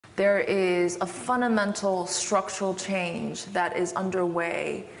there is a fundamental structural change that is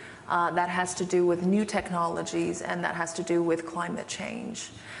underway that has to do with new technologies and that has to do with climate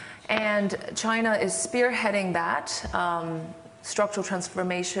change. And China is spearheading that structural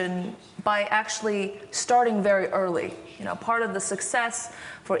transformation by actually starting very early. You know, part of the success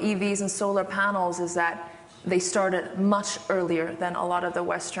for EVs and solar panels is that they started much earlier than a lot of the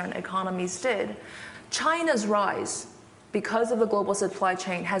Western economies did. China's rise, because of the global supply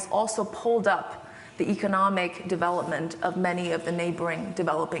chain, has also pulled up the economic development of many of the neighboring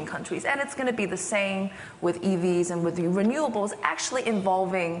developing countries. And it's going to be the same with EVs and with the renewables actually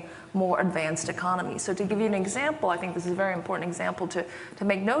involving more advanced economies. So to give you an example, I think this is a very important example to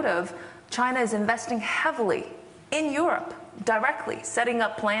make note of, China is investing heavily in Europe directly, setting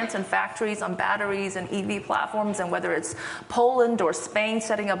up plants and factories on batteries and EV platforms, and whether it's Poland or Spain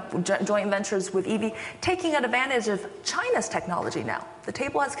setting up joint ventures with EV, taking advantage of China's technology now. The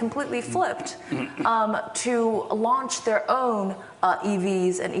table has completely flipped to launch their own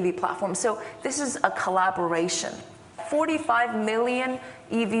EVs and EV platforms. So this is a collaboration. 45 million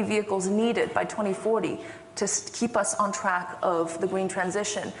EV vehicles needed by 2040 to keep us on track of the green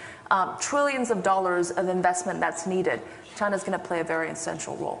transition. Trillions of dollars of investment that's needed. China's going to play a very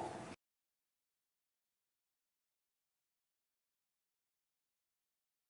essential role.